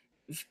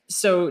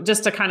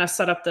just to kind of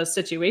set up the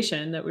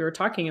situation that we were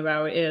talking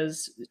about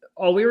is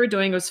all we were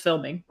doing was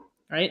filming,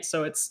 right?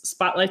 So it's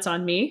spotlights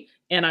on me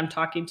and I'm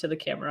talking to the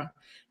camera,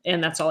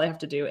 and that's all I have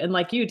to do. And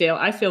like you, Dale,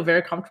 I feel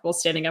very comfortable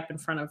standing up in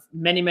front of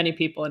many, many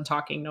people and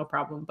talking, no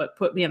problem. But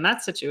put me in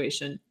that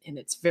situation and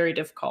it's very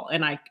difficult.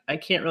 And I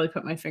can't really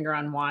put my finger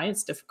on why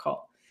it's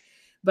difficult,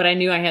 but I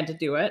knew I had to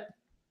do it.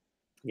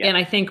 yeah, And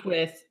I think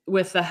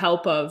with the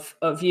help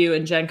of you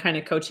and Jen kind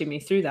of coaching me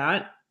through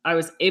that, I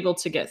was able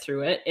to get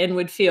through it and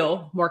would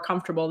feel more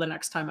comfortable the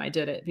next time I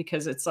did it,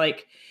 because it's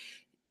like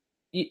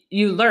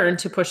you learn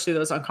to push through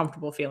those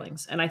uncomfortable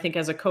feelings. And I think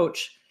as a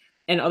coach,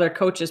 and other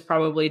coaches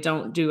probably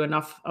don't do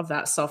enough of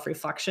that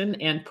self-reflection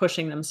and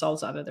pushing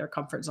themselves out of their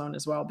comfort zone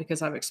as well,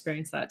 because I've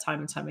experienced that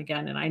time and time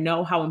again. And I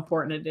know how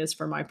important it is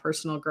for my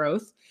personal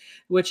growth,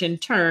 which in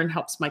turn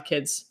helps my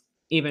kids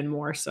even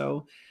more.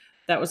 So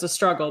that was a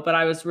struggle, but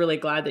I was really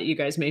glad that you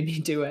guys made me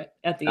do it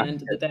at the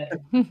end of the day.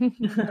 I'm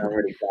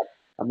really glad.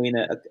 I mean,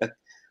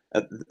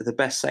 the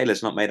best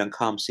sailor's not made on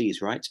calm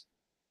seas, right?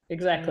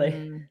 Exactly.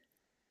 Mm.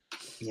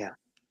 Yeah.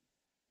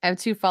 I have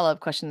two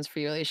follow-up questions for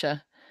you,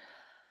 Alicia.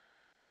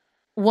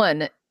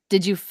 One,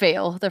 did you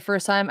fail the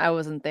first time? I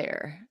wasn't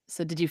there.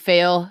 So did you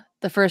fail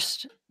the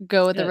first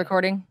go with the Yeah.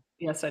 recording?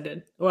 Yes, I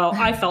did. Well,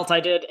 I felt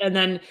I did. And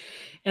then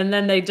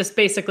they just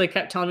basically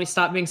kept telling me,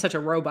 stop being such a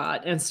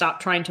robot and stop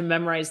trying to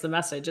memorize the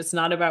message. It's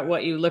not about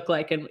what you look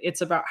like, and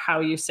it's about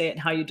how you say it and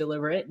how you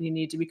deliver it. And you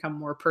need to become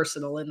more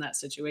personal in that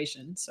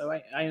situation. So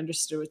I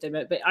understood what they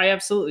meant, but I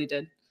absolutely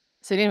did.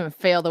 So you didn't even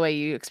fail the way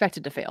you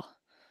expected to fail.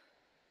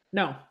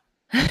 No.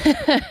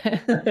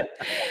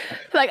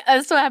 Like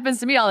that's what happens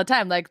to me all the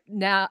time. Like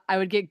now I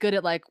would get good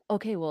at like,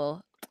 okay,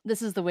 well,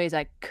 this is the ways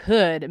I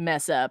could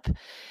mess up.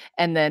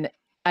 And then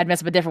I'd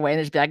mess up a different way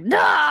and just be like,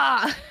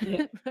 nah.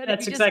 Yeah, But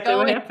that's if you just exactly go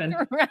what in, happened.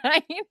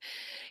 right? You're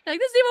like,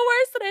 this is even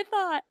worse than I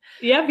thought.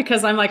 Yeah,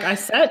 because I'm like, I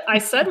said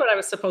what I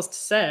was supposed to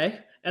say.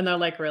 And they're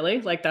like,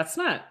 really? Like, that's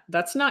not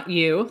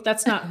you.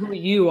 That's not who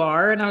you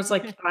are. And I was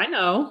like, I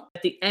know.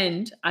 At the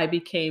end, I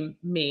became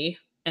me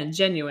and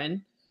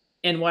genuine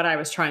in what I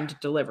was trying to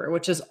deliver,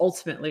 which is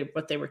ultimately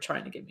what they were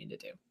trying to get me to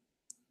do.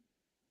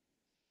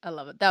 I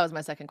love it. That was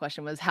my second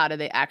question, was how did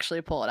they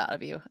actually pull it out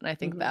of you? And I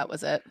think that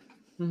was it.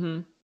 Mm-hmm.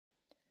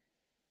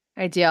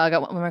 All right, DL, I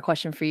got one more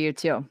question for you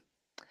too.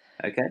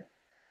 Okay.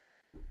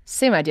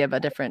 Same idea,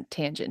 but different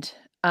tangent.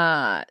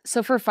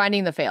 So for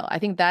finding the fail, I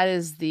think that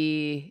is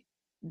the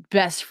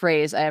best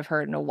phrase I have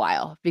heard in a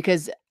while,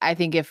 because I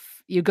think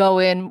if you go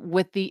in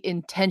with the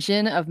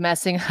intention of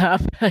messing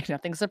up, like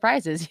nothing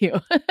surprises you.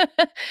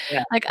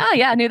 Yeah. Like, oh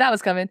yeah, I knew that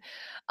was coming.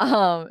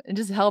 It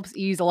just helps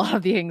ease a lot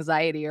of the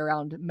anxiety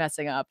around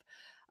messing up.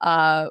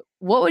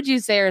 What would you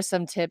say are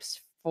some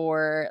tips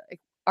for like,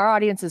 our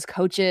audience as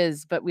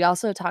coaches, but we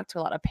also talk to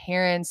a lot of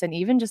parents and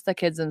even just the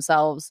kids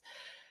themselves,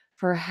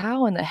 for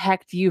how in the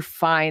heck do you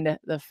find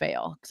the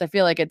fail? Because I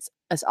feel like it's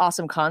an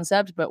awesome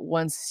concept, but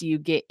once you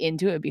get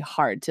into it, it'd be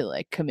hard to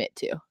like commit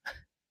to.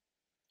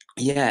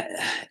 Yeah,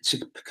 it's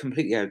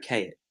completely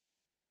okay.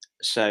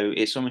 So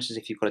it's almost as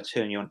if you've got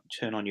to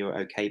turn on your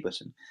okay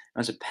button.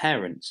 As a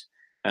parent,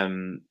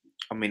 um,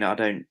 I mean, I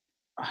don't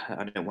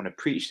want to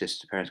preach this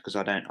to parents because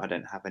I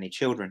don't have any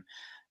children,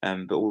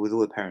 but with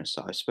all the parents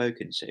that I've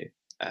spoken to,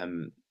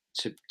 um,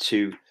 to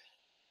to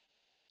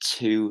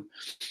to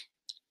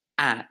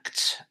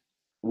act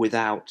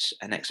without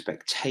an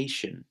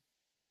expectation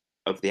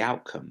of the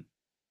outcome,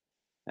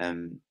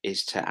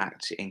 is to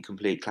act in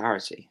complete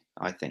clarity.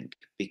 I think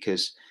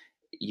because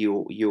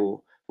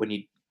you're when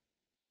you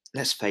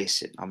let's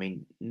face it. I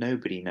mean,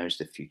 nobody knows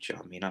the future.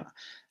 I mean,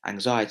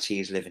 anxiety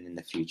is living in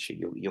the future.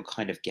 You're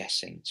kind of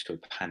guessing to a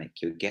panic.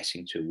 You're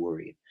guessing to a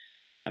worry,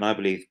 and I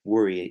believe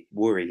worry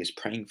is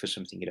praying for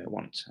something you don't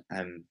want.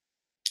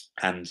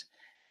 And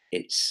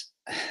it's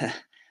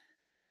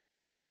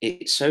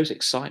it sows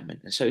excitement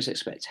and sows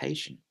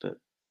expectation, but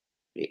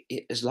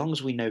as long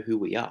as we know who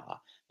we are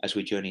as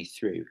we journey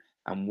through,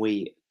 and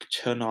we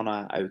turn on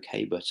our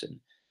okay button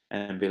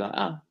and be like,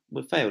 ah,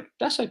 we failed.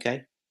 That's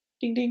okay.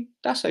 Ding ding.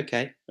 That's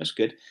okay. That's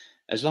good.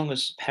 As long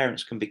as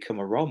parents can become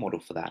a role model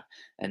for that,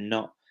 and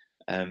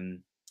um,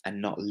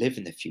 not live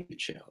in the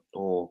future,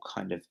 or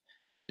kind of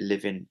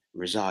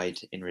reside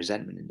in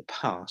resentment in the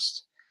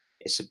past.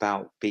 It's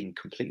about being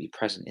completely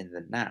present in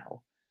the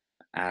now,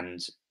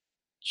 and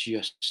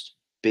just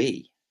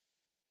be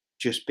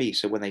just be.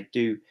 So when they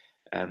do,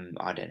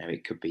 I don't know,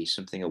 it could be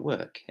something at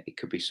work, it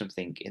could be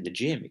something in the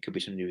gym, it could be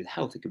something to do with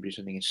health, it could be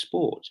something in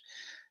sport.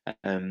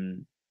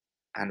 Um,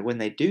 and when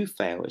they do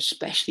fail,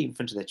 especially in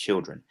front of their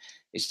children,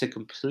 it's to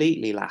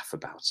completely laugh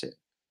about it,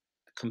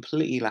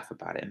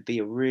 and be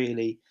a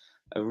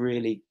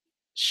really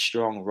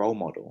strong role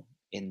model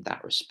in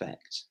that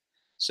respect.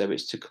 So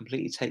it's to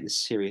completely take the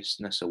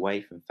seriousness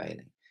away from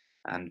failing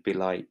and be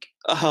like,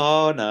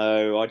 oh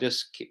no, I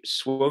just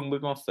swung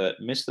with my foot,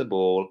 missed the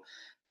ball.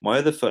 My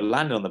other foot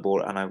landed on the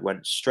ball and I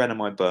went straight on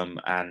my bum,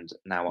 and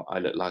now I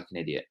look like an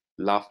idiot.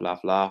 Laugh,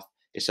 laugh, laugh.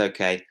 It's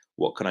okay.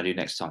 What can I do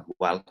next time?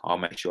 Well, I'll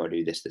make sure I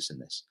do this, this, and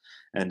this.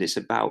 And it's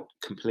about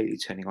completely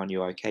turning on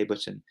your okay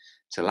button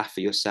to laugh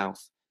at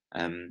yourself.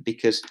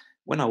 Because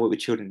when I work with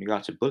children in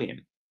regard to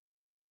bullying,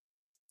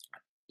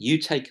 you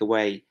take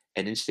away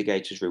an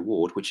instigator's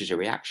reward, which is a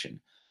reaction,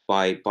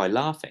 by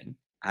laughing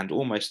and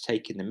almost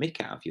taking the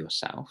mick out of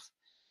yourself,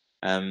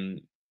 um,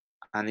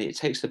 and it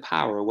takes the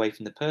power away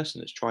from the person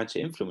that's trying to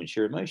influence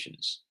your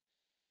emotions.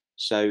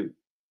 So,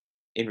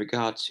 in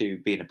regard to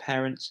being a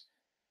parent,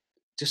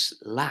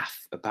 just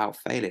laugh about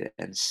failure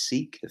and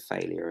seek the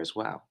failure as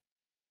well,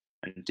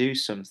 and do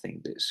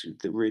something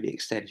that really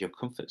extends your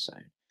comfort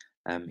zone.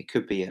 It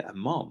could be a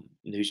mom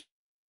who's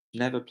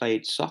never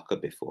played soccer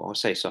before. I'll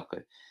say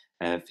soccer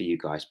for you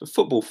guys, but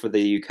football for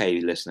the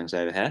UK listeners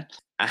over here.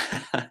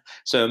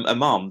 So a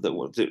mom that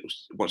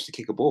wants to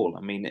kick a ball. I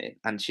mean,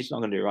 and she's not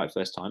going to do it right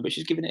first time, but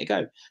she's giving it a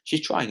go.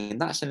 She's trying,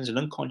 and that sends an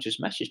unconscious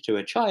message to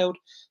her child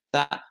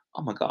that,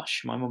 oh my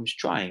gosh, my mom's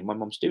trying, my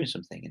mom's doing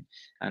something,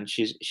 and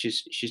she's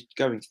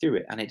going through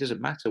it, and it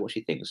doesn't matter what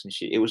she thinks. And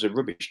it was a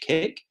rubbish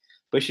kick,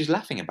 but she's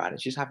laughing about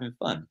it. She's having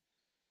fun.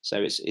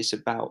 So it's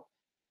about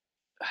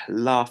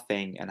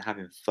laughing and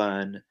having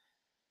fun,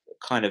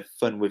 kind of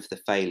fun with the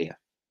failure.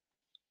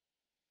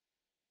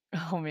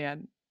 Oh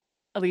man.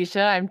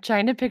 Alicia, I'm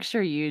trying to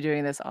picture you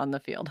doing this on the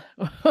field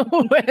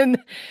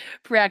when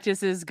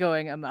practice is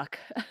going amok.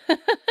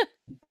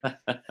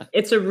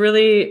 It's a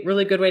really,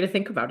 really good way to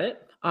think about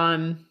it.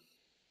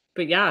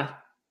 But yeah,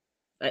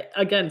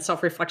 again,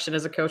 self-reflection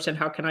as a coach and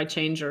how can I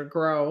change or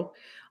grow?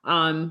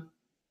 I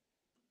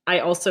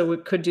also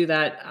could do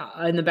that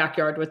in the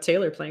backyard with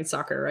Taylor playing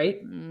soccer,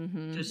 right?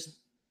 Mhm. Just,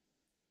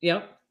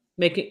 yep,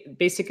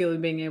 basically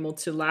being able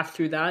to laugh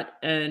through that.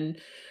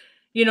 And,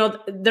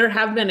 there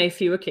have been a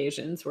few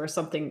occasions where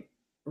something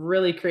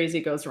really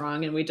crazy goes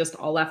wrong and we just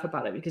all laugh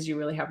about it because you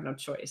really have no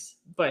choice.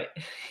 But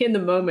in the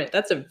moment,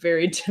 that's a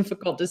very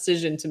difficult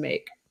decision to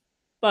make.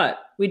 But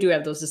we do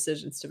have those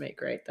decisions to make,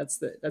 right? That's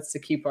the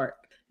key part.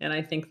 And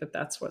I think that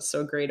that's what's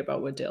so great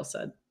about what Dale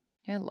said.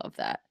 I love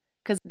that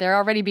because they're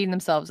already beating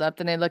themselves up.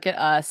 Then they look at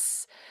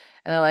us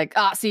and they're like,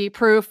 ah, see,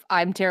 proof,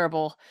 I'm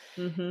terrible.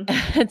 Mhm.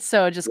 And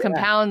so it just Yeah.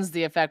 compounds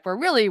the effect where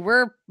really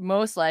we're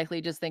most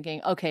likely just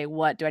thinking, okay,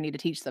 what do I need to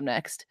teach them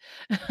next?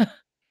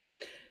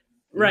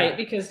 Right, Yeah.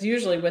 because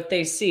usually what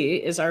they see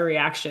is our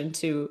reaction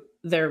to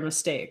their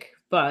mistake.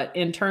 But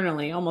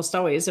internally, almost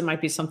always, it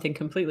might be something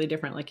completely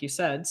different, like you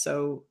said.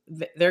 So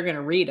they're going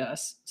to read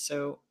us.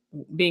 So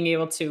being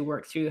able to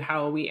work through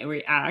how we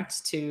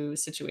react to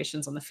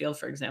situations on the field,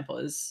 for example,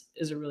 is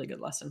a really good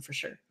lesson for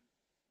sure.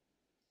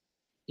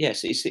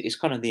 Yes, it's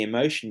kind of the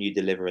emotion you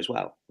deliver as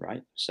well,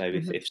 right? So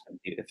Mhm.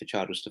 if a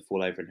child was to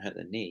fall over and hurt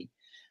their knee,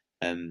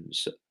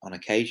 so on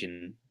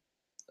occasion,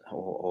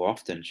 or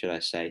often, should I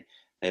say,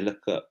 they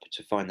look up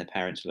to find the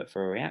parents, look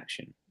for a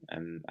reaction,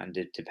 and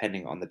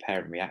depending on the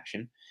parent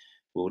reaction,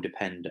 will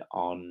depend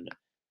on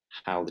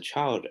how the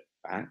child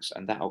acts,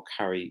 and that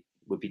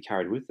would be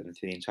carried with them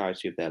through the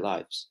entirety of their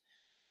lives.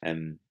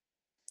 Um,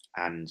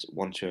 and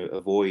want to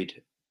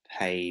avoid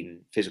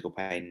pain, physical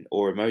pain,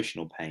 or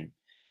emotional pain.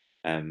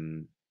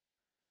 Um,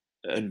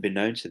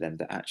 Unbeknown to them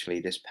that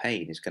actually this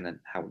pain is going to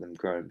help them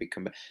grow and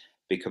become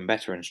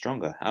better and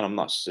stronger. And I'm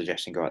not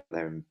suggesting go out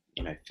there and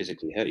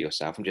physically hurt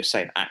yourself. I'm just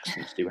saying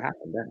accidents do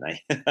happen, don't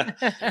they?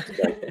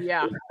 So,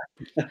 Yeah.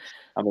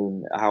 I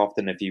mean, how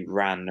often have you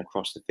ran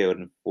across the field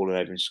and fallen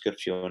over and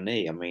scuffed your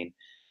knee? I mean,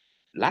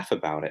 laugh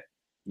about it.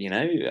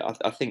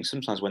 I think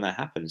sometimes when that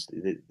happens,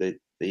 the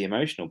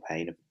emotional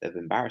pain of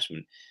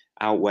embarrassment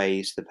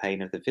outweighs the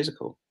pain of the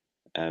physical.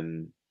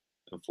 Um,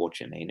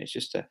 Unfortunately, and it's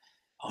just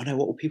oh no,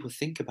 what will people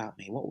think about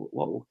me? Oh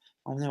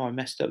no, I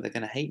messed up. They're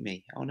going to hate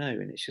me. Oh no,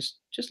 and it's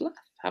just laugh,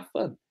 have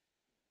fun.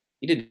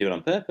 You didn't do it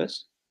on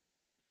purpose.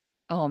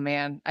 Oh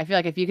man, I feel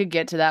like if you could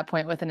get to that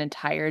point with an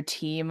entire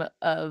team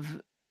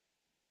of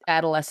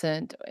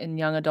adolescent and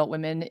young adult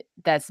women,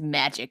 that's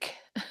magic.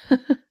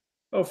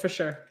 Oh, for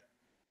sure.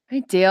 Hey,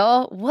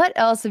 Dale, what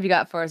else have you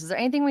got for us? Is there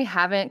anything we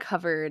haven't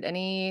covered?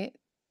 Any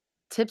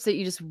tips that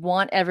you just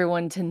want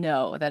everyone to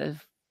know that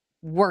have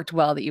worked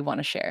well that you want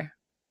to share?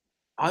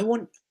 I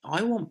want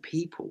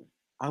people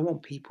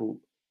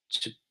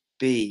to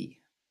be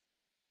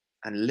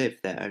and live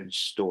their own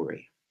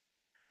story.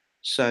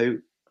 So,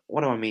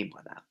 what do I mean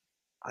by that?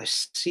 I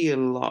see a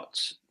lot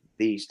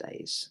these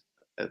days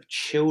of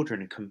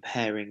children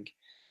comparing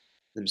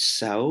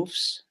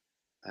themselves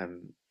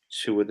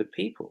to other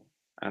people,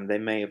 and they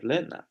may have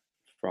learned that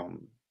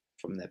from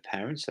from their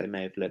parents. They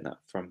may have learned that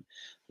from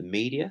the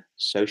media,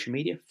 social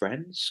media,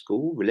 friends,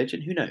 school,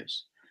 religion. Who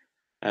knows?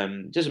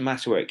 It doesn't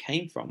matter where it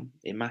came from.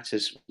 It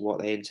matters what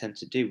they intend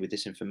to do with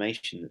this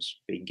information that's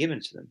being given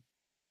to them.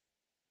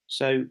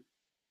 So,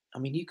 I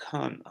mean, you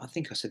can't. I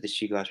think I said this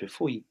to you guys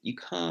before. You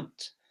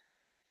can't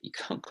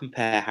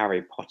compare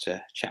Harry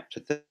Potter chapter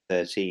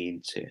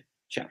 13 to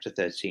chapter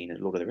 13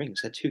 of Lord of the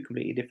Rings. They're two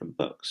completely different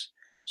books.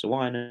 So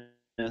why on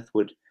earth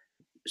would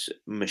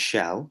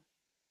Michelle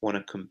want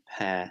to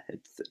compare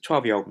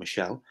 12-year-old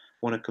Michelle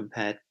want to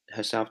compare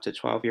herself to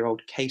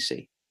 12-year-old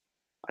Casey?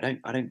 I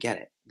don't get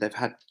it.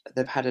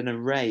 They've had an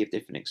array of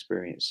different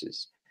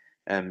experiences,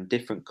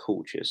 different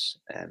cultures,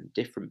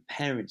 different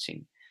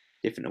parenting,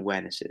 different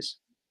awarenesses,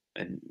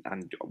 and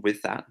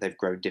with that they've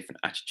grown different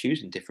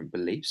attitudes and different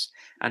beliefs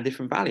and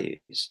different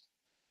values.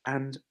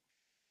 And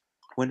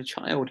when a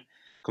child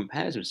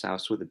compares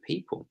themselves to other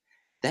people,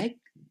 they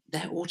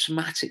they're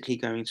automatically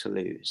going to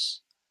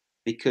lose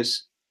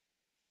because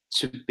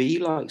to be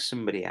like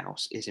somebody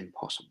else is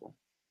impossible,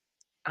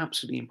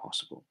 absolutely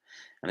impossible.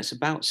 And it's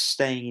about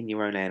staying in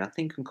your own lane. I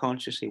think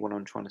unconsciously, what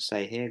I'm trying to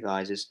say here,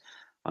 guys, is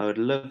I would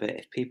love it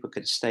if people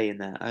could stay in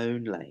their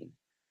own lane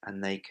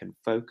and they can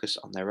focus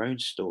on their own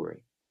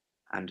story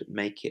and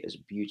make it as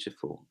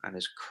beautiful and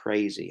as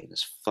crazy and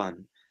as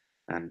fun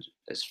and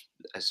as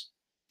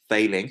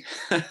failing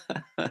and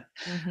as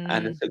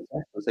Mhm.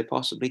 successful as they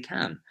possibly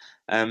can.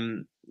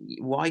 Um,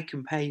 why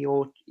compare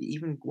your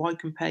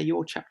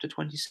chapter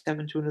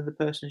 27 to another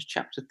person's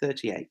chapter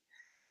 38?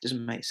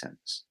 Doesn't make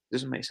sense.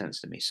 Doesn't make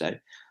sense to me. So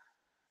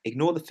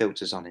ignore the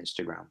filters on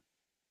Instagram.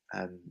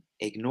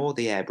 Ignore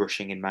the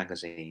airbrushing in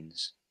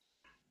magazines.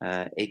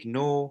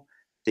 Ignore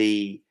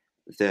the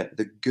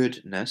the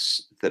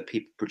goodness that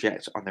people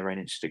project on their own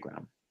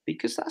Instagram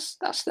because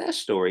that's their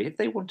story. If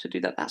they want to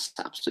do that, that's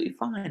absolutely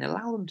fine.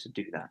 Allow them to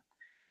do that.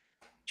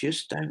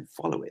 Just don't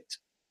follow it.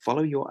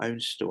 Follow your own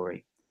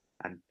story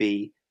and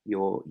be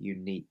your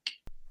unique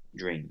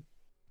dream.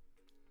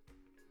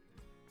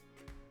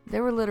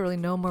 There were literally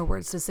no more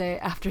words to say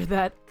after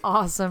that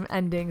awesome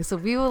ending, so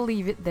we will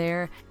leave it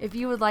there. If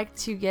you would like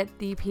to get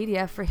the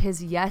PDF for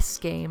his Yes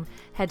game,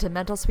 head to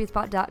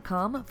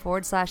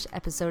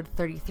mentalsweetspot.com/episode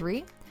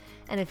 33.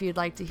 And if you'd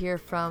like to hear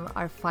from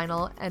our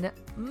final and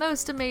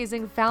most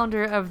amazing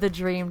founder of the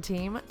Dream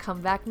Team,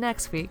 come back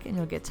next week and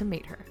you'll get to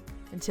meet her.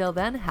 Until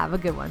then, have a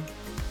good one.